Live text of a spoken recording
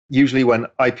usually when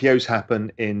IPOs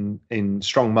happen in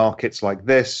strong markets like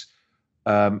this,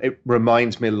 it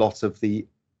reminds me a lot of the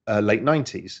late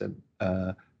 90s.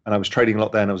 And I was trading a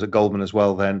lot then. I was at Goldman as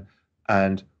well then.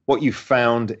 And what you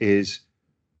found is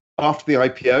after the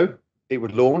IPO, it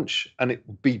would launch and it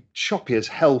would be choppy as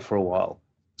hell for a while.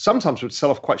 Sometimes it would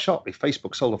sell off quite sharply.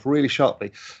 Facebook sold off really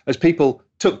sharply as people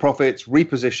took profits,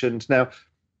 repositioned. Now,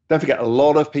 don't forget, a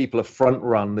lot of people have front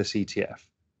run this ETF.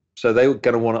 So they're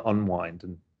going to want to unwind.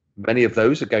 And many of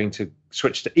those are going to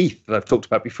switch to ETH that I've talked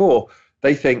about before.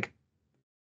 They think,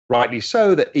 rightly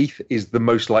so, that ETH is the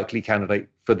most likely candidate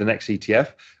for the next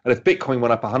ETF. And if Bitcoin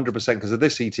went up 100% because of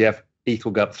this ETF, ETH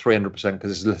will go up 300%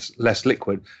 because it's less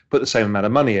liquid, put the same amount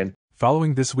of money in.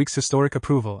 Following this week's historic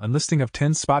approval and listing of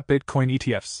 10 spot Bitcoin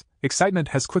ETFs, excitement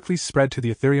has quickly spread to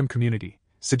the Ethereum community,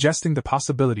 suggesting the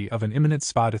possibility of an imminent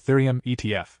spot Ethereum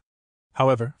ETF.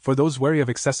 However, for those wary of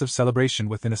excessive celebration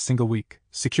within a single week,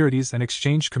 Securities and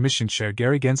Exchange Commission Chair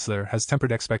Gary Gensler has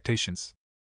tempered expectations.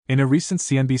 In a recent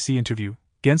CNBC interview,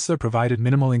 Gensler provided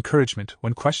minimal encouragement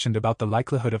when questioned about the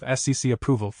likelihood of SEC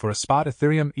approval for a spot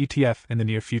Ethereum ETF in the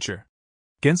near future.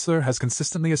 Gensler has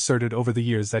consistently asserted over the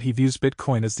years that he views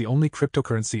Bitcoin as the only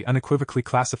cryptocurrency unequivocally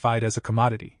classified as a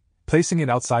commodity, placing it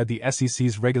outside the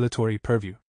SEC's regulatory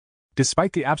purview.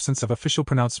 Despite the absence of official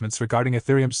pronouncements regarding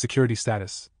Ethereum's security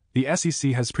status, the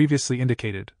SEC has previously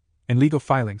indicated, in legal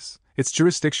filings, its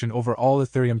jurisdiction over all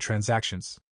Ethereum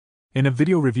transactions. In a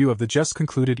video review of the just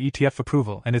concluded ETF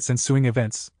approval and its ensuing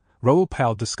events, Raoul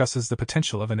discusses the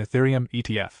potential of an Ethereum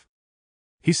ETF.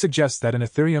 He suggests that an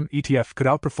Ethereum ETF could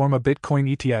outperform a Bitcoin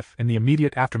ETF in the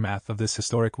immediate aftermath of this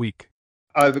historic week.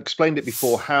 I've explained it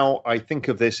before. How I think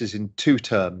of this is in two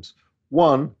terms.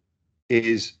 One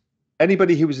is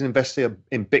anybody who was an investor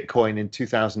in Bitcoin in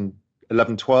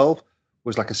 2011-12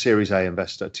 was like a Series A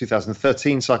investor.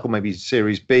 2013 cycle, maybe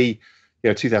Series B.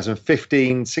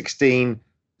 2015, 16,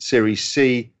 Series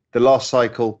C. The last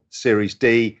cycle, Series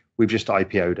D. We've just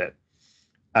IPO'd it.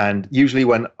 And usually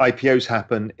when IPOs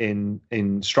happen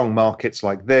in strong markets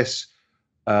like this,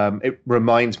 it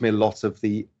reminds me a lot of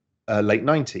the late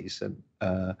 90s.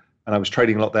 And I was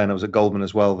trading a lot then. I was at Goldman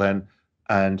as well then.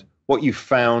 And what you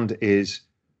found is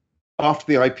after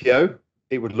the IPO,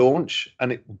 it would launch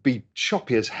and it would be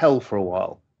choppy as hell for a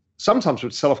while. Sometimes it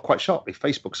would sell off quite sharply.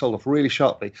 Facebook sold off really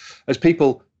sharply as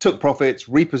people took profits,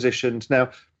 repositioned. Now,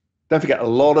 don't forget, a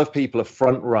lot of people have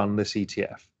front run this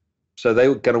ETF. So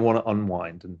they're going to want to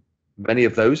unwind. And many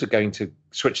of those are going to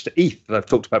switch to ETH that I've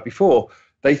talked about before.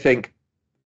 They think,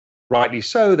 rightly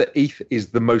so, that ETH is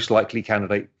the most likely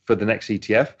candidate for the next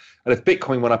ETF. And if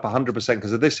Bitcoin went up 100%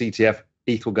 because of this ETF,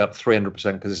 ETH will go up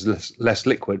 300% because it's less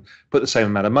liquid, put the same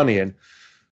amount of money in.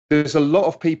 There's a lot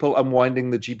of people unwinding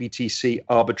the GBTC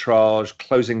arbitrage,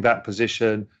 closing that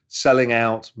position, selling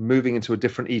out, moving into a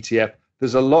different ETF.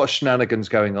 There's a lot of shenanigans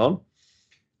going on.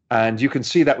 And you can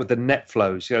see that with the net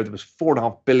flows. There was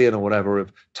 4.5 billion or whatever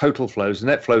of total flows. The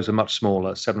net flows are much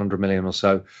smaller, 700 million or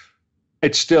so.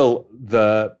 It's still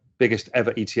the biggest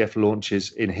ever ETF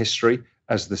launches in history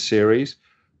as the series,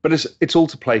 but it's all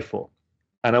to play for.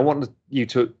 And I want you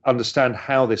to understand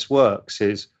how this works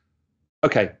is,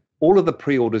 okay, all of the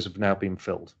pre-orders have now been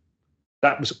filled.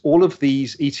 That was all of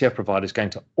these ETF providers going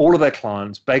to all of their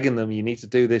clients, begging them, you need to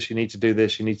do this, you need to do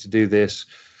this, you need to do this.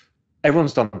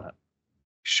 Everyone's done that.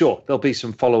 Sure, there'll be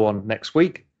some follow-on next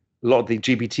week. A lot of the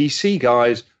GBTC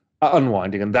guys are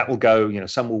unwinding, and that will go,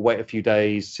 some will wait a few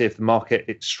days, see if the market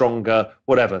is stronger,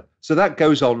 whatever. So that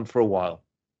goes on for a while.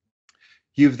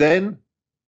 You've then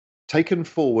taken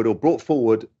forward or brought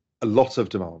forward a lot of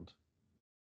demand.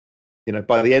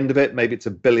 By the end of it, maybe it's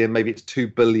 1 billion, maybe it's 2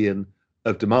 billion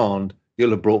of demand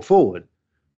you'll have brought forward.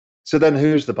 So then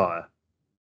who's the buyer?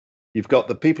 You've got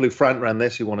the people who front ran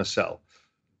this who want to sell.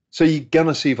 So you're going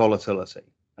to see volatility.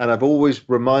 And I've always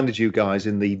reminded you guys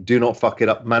in the do not fuck it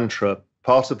up mantra,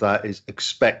 part of that is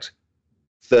expect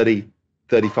 30,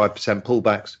 35%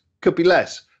 pullbacks. Could be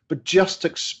less, but just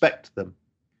expect them.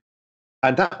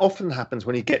 And that often happens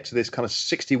when you get to this kind of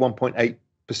 61.8%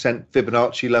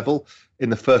 Fibonacci level in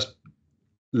the first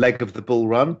leg of the bull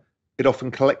run. It often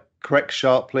corrects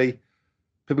sharply.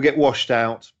 People get washed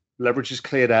out, leverage is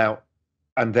cleared out,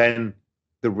 and then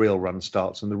the real run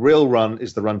starts. And the real run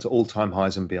is the run to all-time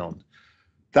highs and beyond.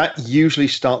 That usually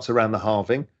starts around the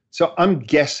halving. So I'm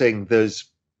guessing there's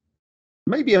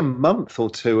maybe a month or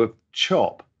two of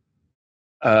chop.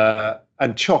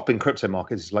 And chop in crypto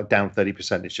markets is like down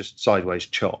 30%. It's just sideways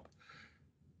chop.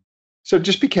 So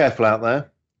just be careful out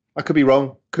there. I could be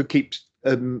wrong, could keep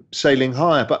sailing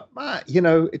higher, but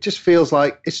it just feels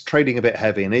like it's trading a bit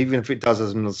heavy. And even if it does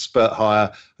as a spurt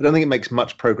higher, I don't think it makes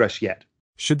much progress yet.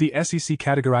 Should the SEC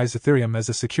categorize Ethereum as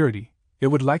a security, it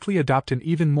would likely adopt an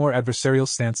even more adversarial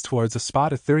stance towards a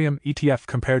spot Ethereum ETF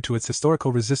compared to its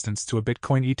historical resistance to a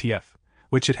Bitcoin ETF,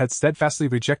 which it had steadfastly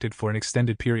rejected for an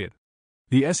extended period.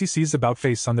 The SEC's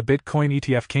about-face on the Bitcoin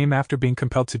ETF came after being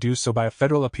compelled to do so by a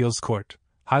federal appeals court,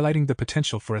 highlighting the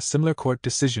potential for a similar court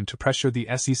decision to pressure the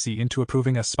SEC into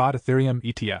approving a spot Ethereum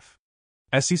ETF.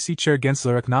 SEC Chair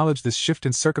Gensler acknowledged this shift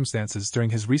in circumstances during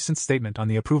his recent statement on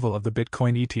the approval of the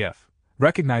Bitcoin ETF,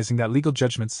 recognizing that legal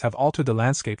judgments have altered the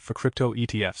landscape for crypto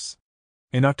ETFs.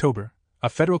 In October, a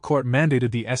federal court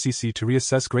mandated the SEC to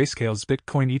reassess Grayscale's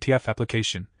Bitcoin ETF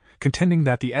application, contending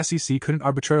that the SEC couldn't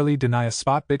arbitrarily deny a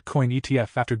spot Bitcoin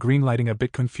ETF after greenlighting a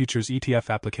Bitcoin futures ETF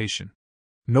application.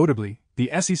 Notably,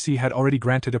 the SEC had already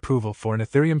granted approval for an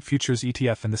Ethereum futures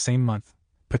ETF in the same month,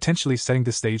 potentially setting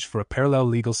the stage for a parallel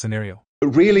legal scenario.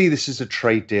 But really, this is a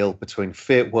trade deal between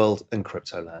fiat world and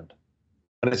crypto land.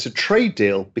 And it's a trade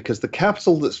deal because the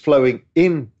capital that's flowing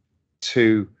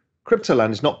into crypto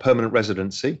land is not permanent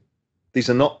residency. These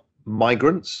are not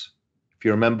migrants. If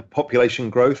you remember, population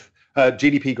growth,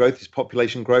 GDP growth is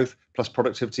population growth plus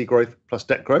productivity growth plus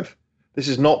debt growth. This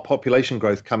is not population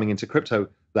growth coming into crypto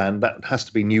land. That has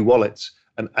to be new wallets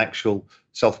and actual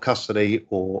self-custody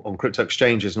or on crypto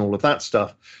exchanges and all of that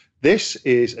stuff. This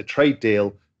is a trade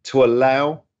deal to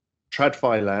allow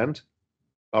TradFi Land,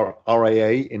 our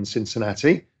RAA in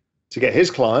Cincinnati, to get his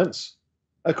clients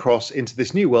across into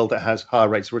this new world that has higher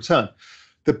rates of return.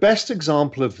 The best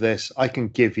example of this I can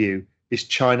give you is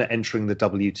China entering the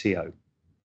WTO.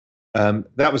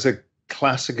 That was a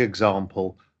classic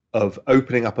example of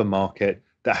opening up a market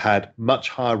that had much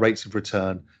higher rates of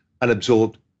return and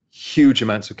absorbed huge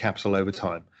amounts of capital over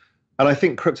time. And I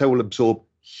think crypto will absorb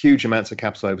huge amounts of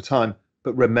capital over time.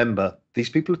 But remember, these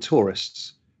people are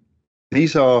tourists.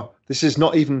 This is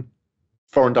not even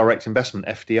foreign direct investment,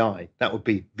 FDI. That would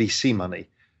be VC money.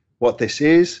 What this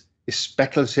is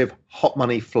speculative hot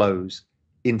money flows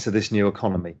into this new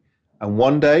economy. And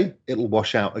one day it'll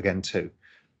wash out again too.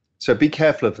 So be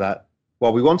careful of that.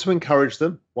 While we want to encourage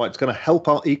them, while it's going to help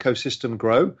our ecosystem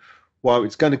grow, while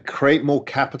it's going to create more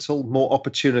capital, more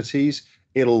opportunities,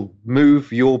 it'll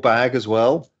move your bag as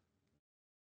well.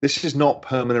 This is not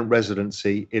permanent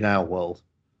residency in our world.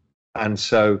 And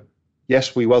so,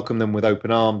 yes, we welcome them with open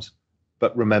arms.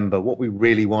 But remember, what we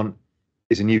really want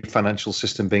is a new financial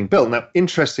system being built. Now,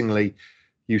 interestingly,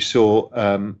 you saw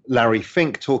Larry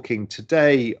Fink talking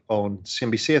today on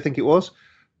CNBC, I think it was.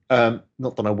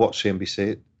 Not that I watch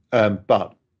CNBC,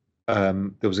 but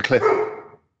there was a clip.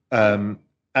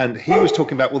 And he was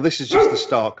talking about, well, this is just the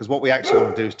start, because what we actually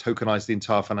want to do is tokenize the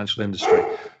entire financial industry.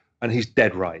 And he's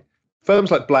dead right.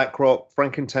 Firms like BlackRock,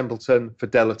 Franklin Templeton,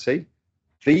 Fidelity,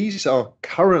 these are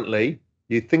currently,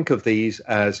 you think of these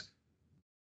as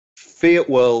fiat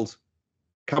world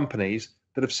companies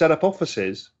that have set up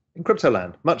offices in crypto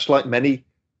land, much like many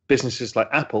businesses like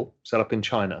Apple set up in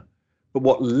China. But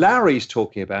what Larry's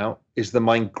talking about is the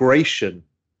migration,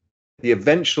 the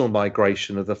eventual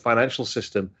migration of the financial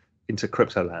system into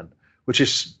crypto land, which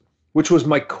was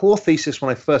my core thesis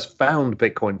when I first found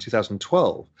Bitcoin in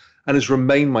 2012. And has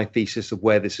remained my thesis of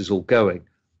where this is all going,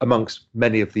 amongst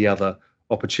many of the other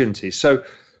opportunities. So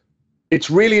it's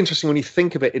really interesting when you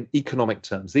think of it in economic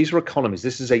terms. These are economies.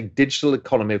 This is a digital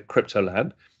economy of crypto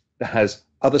land that has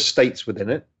other states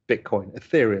within it, Bitcoin,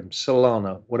 Ethereum,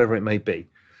 Solana, whatever it may be.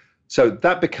 So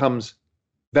that becomes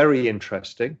very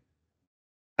interesting.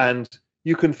 And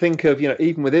you can think of,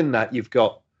 even within that, you've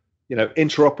got,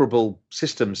 interoperable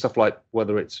systems, stuff like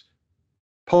whether it's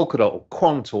Polkadot or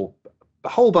Quant or a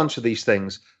whole bunch of these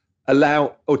things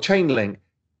allow, or Chainlink,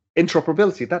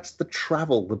 interoperability. That's the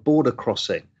travel, the border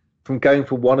crossing from going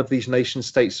from one of these nation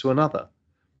states to another.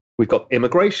 We've got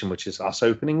immigration, which is us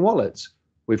opening wallets.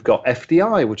 We've got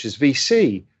FDI, which is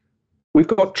VC. We've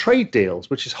got trade deals,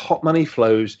 which is hot money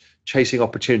flows chasing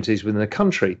opportunities within a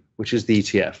country, which is the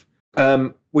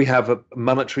ETF. We have a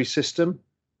monetary system.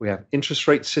 We have interest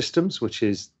rate systems, which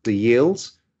is the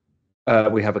yields.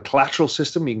 We have a collateral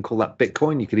system. You can call that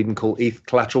Bitcoin. You could even call ETH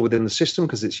collateral within the system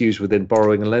because it's used within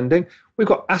borrowing and lending. We've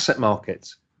got asset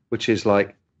markets, which is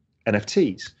like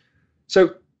NFTs.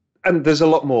 So, and there's a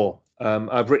lot more.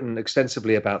 I've written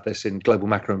extensively about this in Global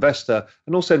Macro Investor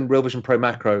and also in Real Vision Pro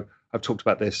Macro. I've talked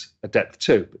about this at depth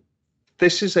too.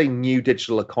 This is a new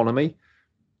digital economy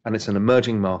and it's an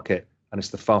emerging market and it's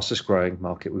the fastest growing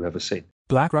market we've ever seen.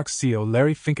 BlackRock's CEO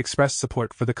Larry Fink expressed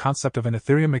support for the concept of an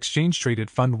Ethereum exchange-traded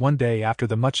fund one day after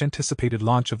the much-anticipated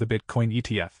launch of the Bitcoin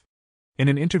ETF. In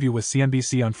an interview with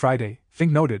CNBC on Friday,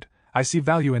 Fink noted, "I see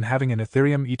value in having an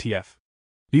Ethereum ETF.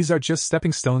 These are just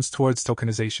stepping stones towards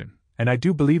tokenization, and I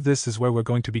do believe this is where we're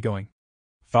going to be going."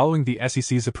 Following the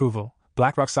SEC's approval,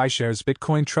 BlackRock's iShares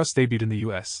Bitcoin Trust debuted in the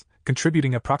US,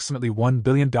 contributing approximately $1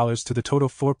 billion to the total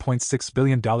 $4.6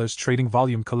 billion trading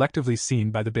volume collectively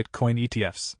seen by the Bitcoin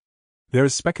ETFs. There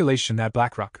is speculation that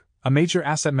BlackRock, a major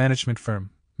asset management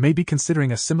firm, may be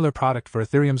considering a similar product for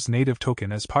Ethereum's native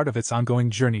token as part of its ongoing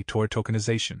journey toward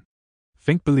tokenization.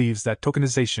 Fink believes that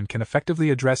tokenization can effectively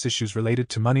address issues related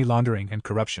to money laundering and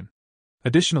corruption.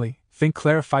 Additionally, Fink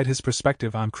clarified his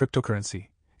perspective on cryptocurrency,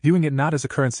 viewing it not as a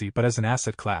currency but as an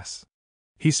asset class.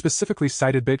 He specifically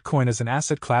cited Bitcoin as an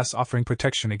asset class offering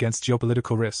protection against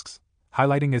geopolitical risks,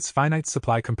 highlighting its finite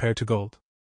supply compared to gold.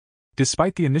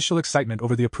 Despite the initial excitement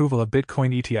over the approval of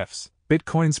Bitcoin ETFs,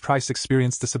 Bitcoin's price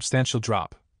experienced a substantial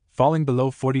drop, falling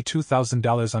below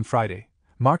 $42,000 on Friday,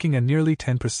 marking a nearly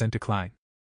 10% decline.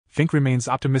 Fink remains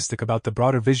optimistic about the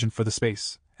broader vision for the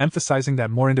space, emphasizing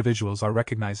that more individuals are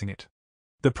recognizing it.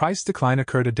 The price decline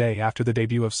occurred a day after the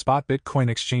debut of spot Bitcoin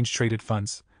exchange-traded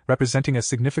funds, representing a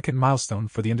significant milestone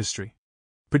for the industry.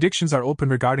 Predictions are open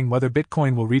regarding whether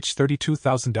Bitcoin will reach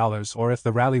 $32,000 or if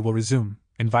the rally will resume,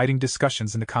 inviting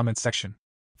discussions in the comments section.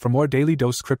 For more Daily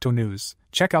Dose Crypto news,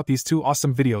 check out these 2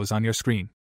 awesome videos on your screen.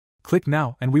 Click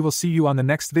now and we will see you on the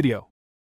next video.